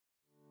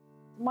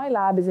My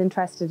lab is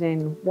interested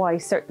in why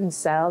certain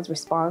cells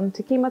respond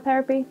to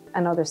chemotherapy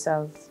and other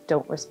cells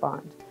don't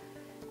respond.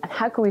 And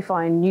how can we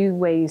find new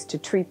ways to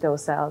treat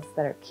those cells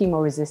that are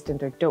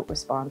chemo-resistant or don't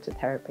respond to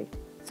therapy?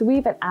 So we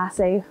have an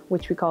assay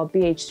which we call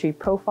BH3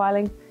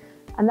 profiling,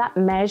 and that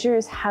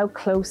measures how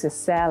close a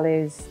cell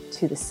is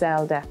to the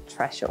cell death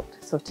threshold,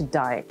 so to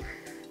dying.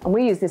 And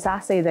we use this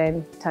assay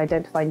then to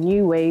identify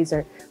new ways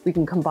or we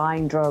can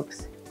combine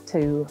drugs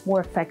to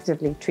more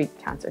effectively treat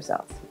cancer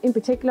cells. In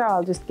particular,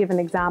 I'll just give an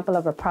example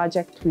of a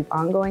project we've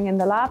ongoing in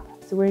the lab.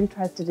 So we're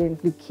interested in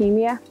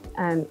leukemia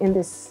and in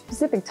this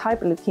specific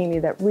type of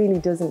leukemia that really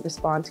doesn't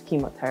respond to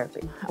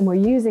chemotherapy. And we're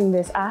using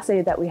this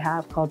assay that we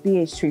have called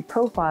BH3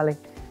 profiling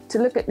to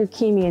look at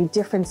leukemia in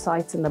different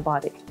sites in the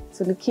body.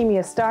 So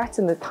leukemia starts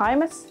in the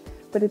thymus,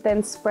 but it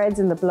then spreads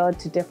in the blood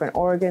to different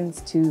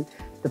organs, to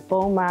the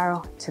bone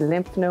marrow, to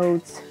lymph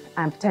nodes,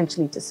 and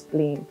potentially to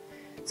spleen.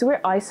 So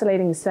we're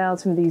isolating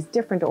cells from these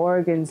different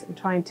organs and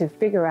trying to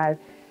figure out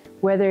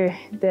whether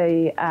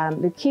the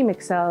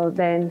leukemic cell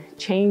then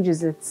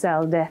changes its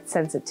cell death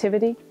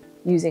sensitivity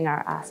using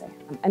our assay.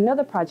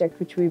 Another project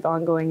which we've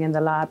ongoing in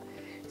the lab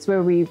is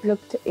where we've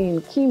looked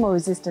in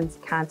chemo-resistant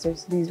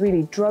cancers, these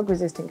really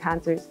drug-resistant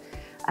cancers,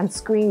 and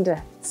screened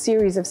a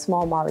series of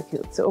small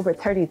molecules, so over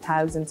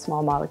 30,000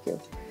 small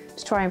molecules,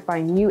 to try and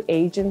find new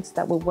agents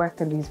that will work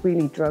on these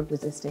really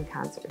drug-resistant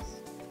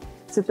cancers.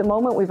 So at the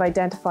moment, we've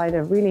identified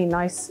a really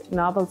nice,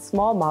 novel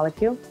small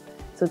molecule.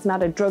 So it's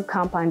not a drug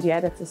compound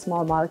yet, it's a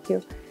small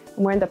molecule.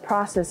 And we're in the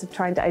process of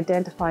trying to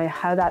identify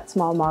how that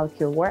small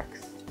molecule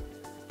works.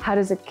 How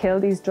does it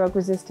kill these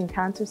drug-resistant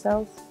cancer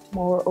cells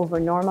more over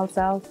normal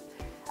cells?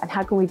 And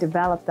how can we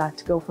develop that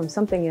to go from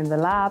something in the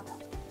lab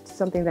to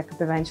something that could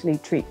eventually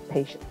treat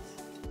patients?